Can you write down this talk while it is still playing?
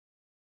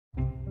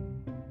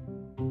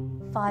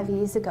5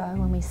 years ago,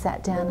 when we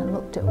sat down and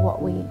looked at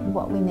what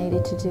we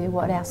needed to do,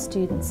 what our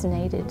students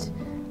needed,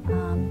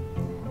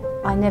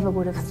 I never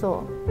would have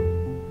thought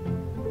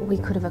we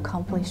could have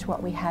accomplished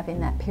what we have in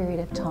that period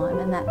of time,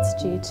 and that's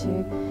due to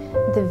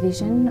the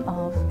vision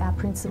of our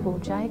principal,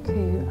 Jake,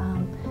 who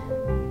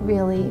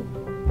really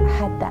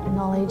had that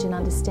knowledge and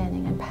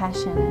understanding and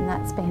passion, and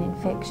that's been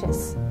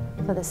infectious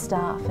for the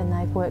staff, and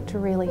they've worked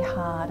really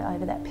hard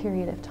over that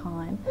period of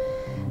time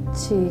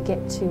to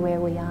get to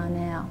where we are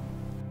now.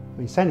 I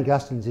mean, St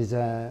Augustine's is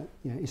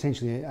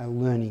essentially a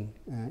learning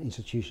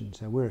institution,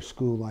 so we're a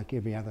school like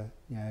every other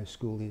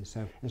school is.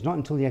 So it's not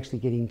until you actually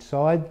get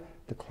inside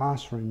the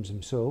classrooms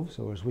themselves,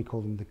 or as we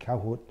call them, the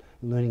cohort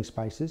learning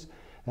spaces,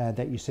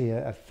 that you see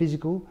a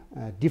physical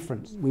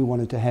difference. We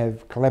wanted to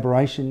have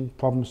collaboration,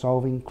 problem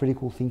solving,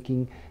 critical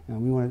thinking.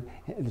 We wanted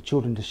the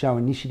children to show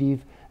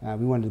initiative.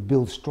 We wanted to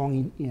build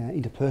strong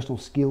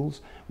interpersonal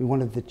skills. We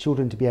wanted the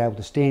children to be able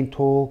to stand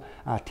tall,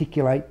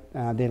 articulate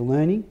their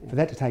learning. For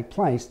that to take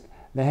place,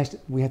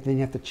 we have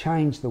to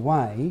change the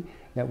way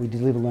that we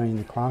deliver learning in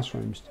the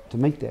classrooms to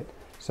meet that.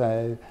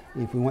 So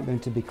if we want them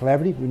to be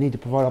collaborative, we need to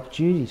provide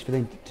opportunities for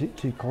them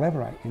to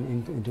collaborate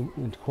and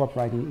to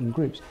cooperate in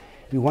groups.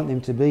 If we want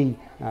them to be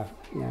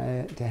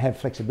to have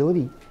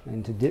flexibility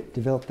and to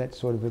develop that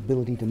sort of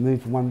ability to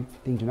move from one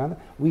thing to another,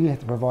 we have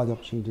to provide the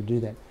opportunity to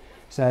do that.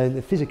 So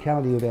the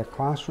physicality of our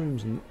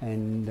classrooms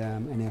and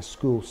our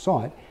school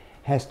site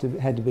had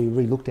to be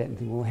re-looked at and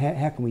think, well,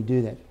 how can we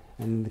do that?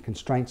 And the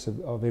constraints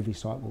of every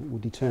site will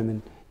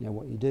determine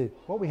what you do.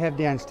 What we have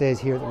downstairs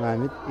here at the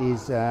moment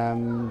is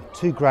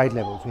 2 grade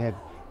levels. We have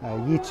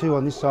Year 2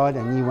 on this side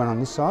and Year 1 on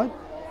this side,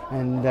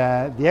 and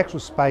the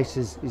actual space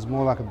is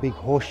more like a big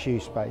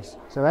horseshoe space.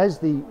 So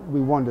as we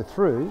wander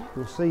through,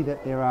 you'll see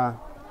that there are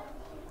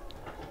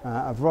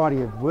a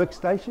variety of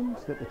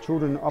workstations that the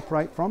children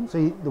operate from.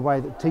 See the way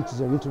that teachers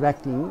are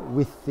interacting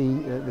with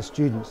the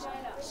students.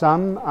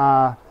 Some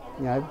are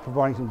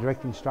providing some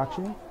direct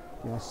instruction.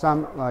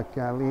 Some, like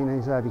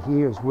Leonie's over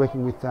here, is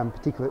working with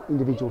particular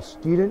individual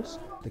students.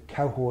 The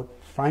cohort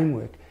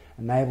framework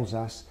enables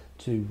us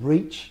to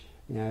reach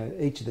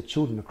each of the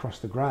children across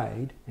the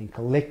grade and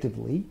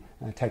collectively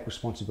take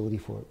responsibility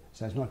for it.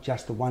 So it's not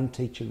just the one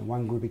teacher and the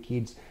one group of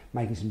kids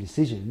making some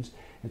decisions,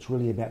 it's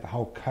really about the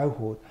whole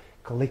cohort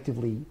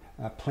collectively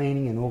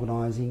planning and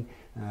organising,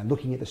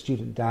 looking at the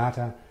student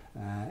data,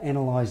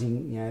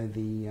 analysing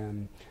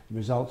the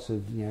results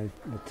of the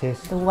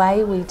tests. The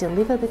way we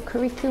deliver the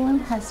curriculum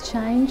has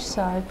changed,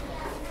 so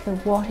the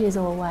what is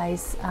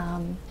always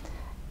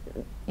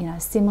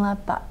similar,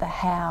 but the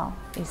how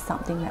is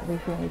something that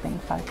we've really been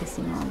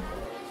focusing on.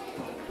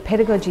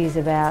 Pedagogy is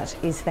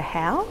the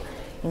how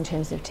in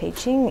terms of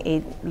teaching.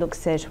 It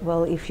looks at,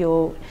 well, if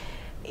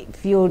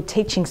you're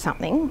teaching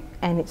something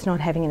and it's not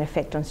having an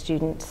effect on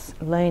students'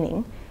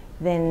 learning,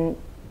 then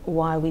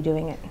why are we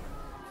doing it?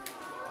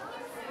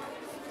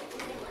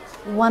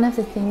 One of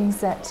the things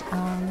that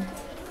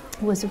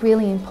was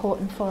really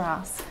important for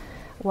us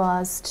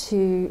was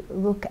to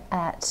look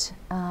at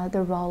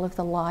the role of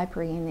the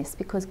library in this,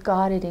 because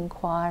guided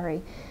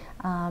inquiry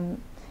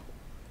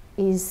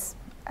is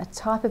a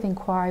type of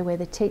inquiry where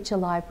the teacher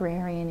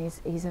librarian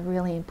is a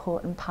really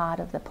important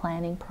part of the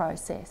planning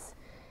process.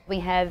 We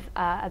have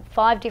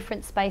 5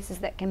 different spaces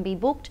that can be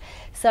booked,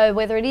 so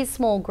whether it is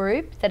small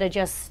group that are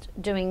just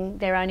doing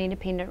their own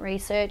independent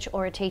research,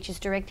 or a teacher's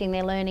directing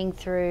their learning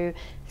through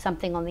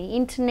something on the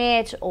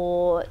internet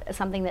or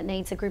something that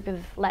needs a group of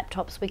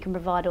laptops, we can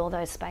provide all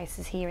those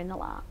spaces here in the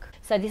Lark.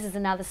 So this is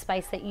another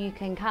space that you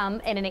can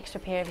come, and an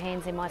extra pair of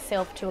hands in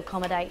myself to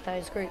accommodate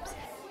those groups.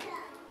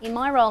 In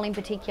my role in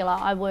particular,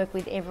 I work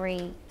with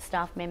every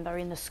staff member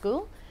in the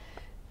school,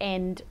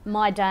 and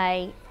my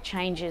day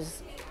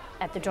changes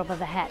at the drop of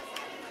a hat.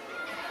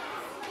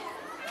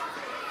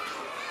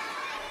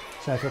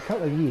 So for a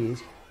couple of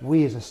years,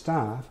 we as a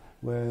staff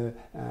were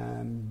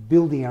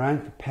building our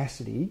own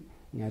capacity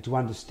to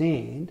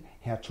understand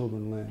how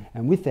children learn.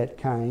 And with that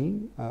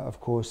came, of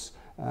course,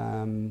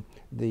 the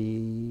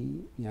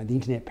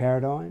internet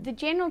paradigm. The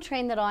general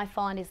trend that I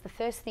find is the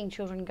first thing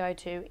children go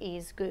to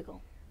is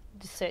Google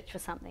to search for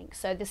something.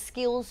 So the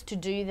skills to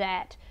do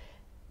that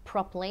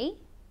properly,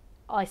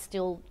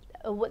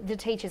 the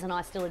teachers and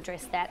I still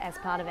address that as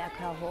part of our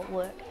cohort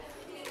work.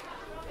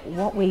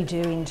 What we do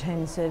in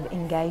terms of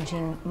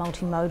engaging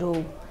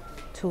multimodal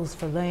tools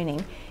for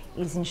learning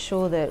is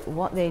ensure that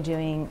what they're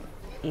doing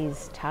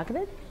is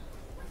targeted,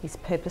 is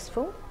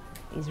purposeful,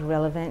 is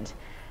relevant,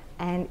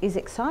 and is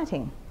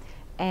exciting.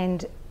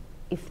 And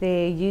if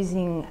they're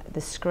using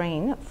the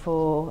screen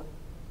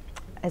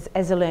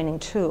as a learning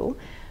tool,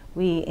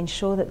 we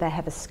ensure that they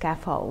have a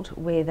scaffold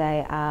where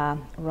they are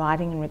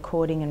writing and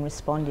recording and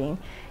responding,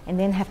 and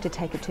then have to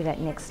take it to that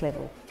next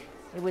level.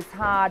 It was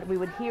hard. We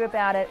would hear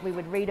about it, we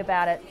would read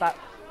about it, but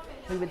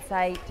we would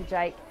say to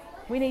Jake,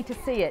 we need to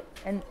see it.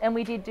 And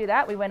we did do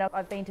that.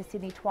 I've been to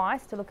Sydney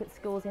twice to look at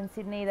schools in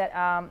Sydney that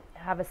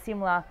have a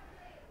similar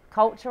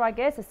culture, I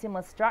guess, a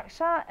similar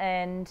structure,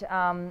 and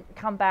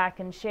come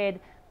back and shared,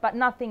 but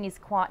nothing is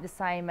quite the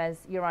same as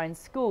your own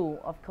school,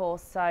 of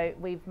course, so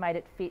we've made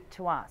it fit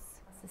to us.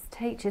 As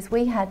teachers,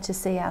 we had to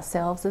see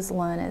ourselves as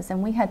learners,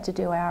 and we had to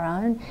do our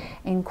own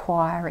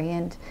inquiry,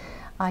 and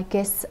I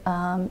guess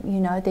you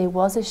know, there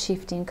was a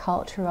shift in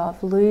culture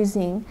of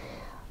losing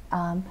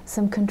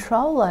some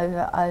control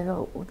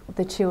over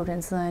the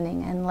children's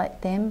learning and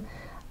let them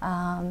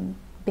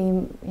be,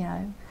 you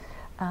know,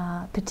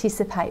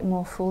 participate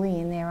more fully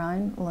in their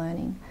own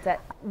learning. That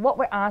what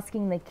we're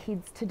asking the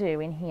kids to do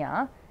in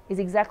here is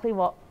exactly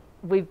what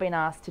we've been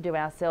asked to do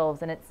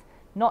ourselves, and it's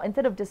not,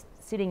 instead of just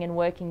sitting and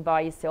working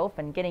by yourself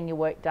and getting your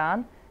work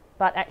done,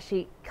 but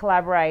actually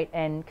collaborate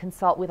and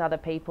consult with other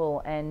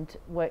people and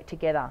work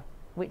together,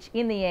 which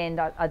in the end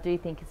I do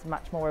think is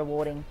much more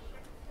rewarding.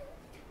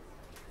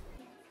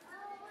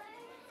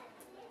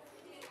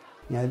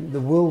 You know,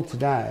 the world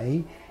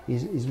today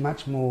is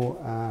much more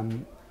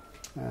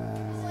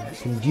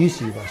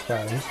conducive, I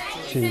suppose,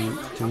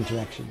 to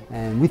interaction.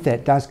 And with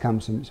that does come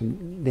some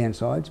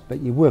downsides, but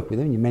you work with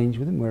them, you manage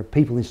with them. We're a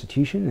people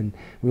institution and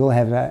we all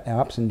have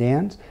our ups and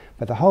downs,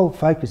 but the whole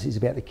focus is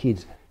about the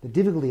kids. The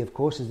difficulty, of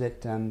course, is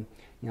that, you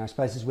know, I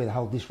suppose this is where the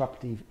whole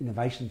disruptive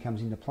innovation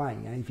comes into play.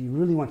 You know, if you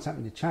really want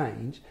something to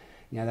change,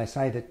 you know, they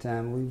say that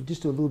we'll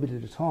just do a little bit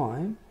at a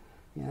time,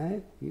 you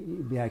know,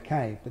 it'll be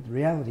okay. But the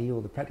reality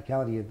or the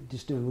practicality of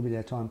just doing a little bit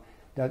at a time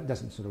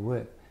doesn't sort of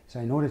work. So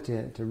in order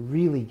to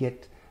really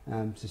get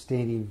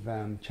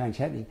substantive change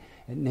happening,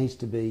 it needs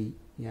to be,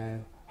 you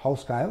know, whole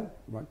scale,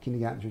 right,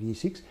 kindergarten through to year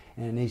 6,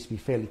 and it needs to be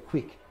fairly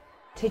quick.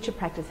 Teacher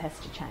practice has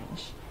to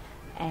change,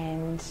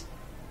 and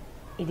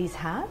it is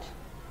hard,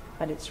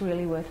 but it's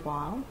really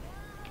worthwhile.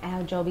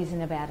 Our job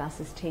isn't about us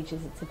as teachers,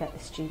 it's about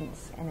the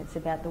students, and it's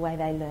about the way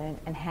they learn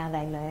and how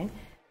they learn.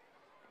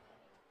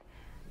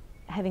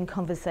 Having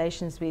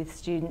conversations with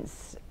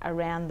students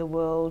around the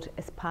world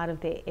as part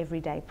of their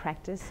everyday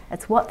practice.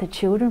 It's what the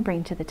children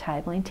bring to the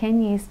table. In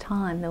 10 years'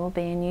 time, there will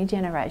be a new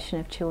generation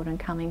of children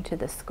coming to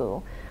the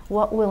school.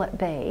 What will it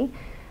be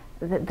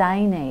that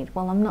they need?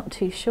 Well, I'm not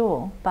too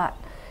sure, but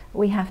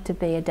we have to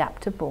be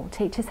adaptable.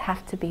 Teachers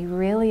have to be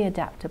really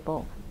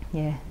adaptable.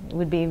 Yeah, it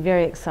would be a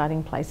very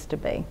exciting place to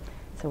be.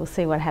 So we'll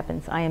see what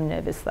happens. I am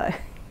nervous though.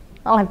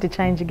 I'll have to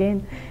change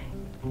again.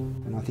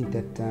 And I think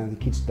that the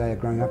kids today are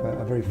growing up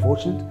are very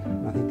fortunate,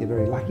 and I think they're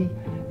very lucky,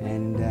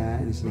 and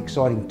it's an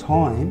exciting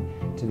time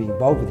to be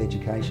involved with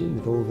education,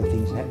 with all the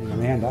things happening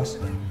around us.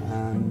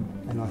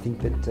 And I think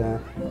that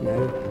you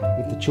know,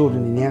 if the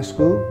children in our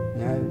school,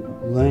 you know,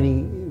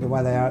 learning the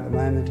way they are at the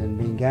moment and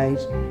being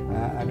engaged,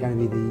 are going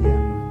to be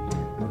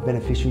the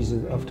beneficiaries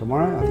of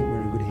tomorrow, I think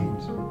we're in good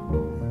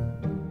hands.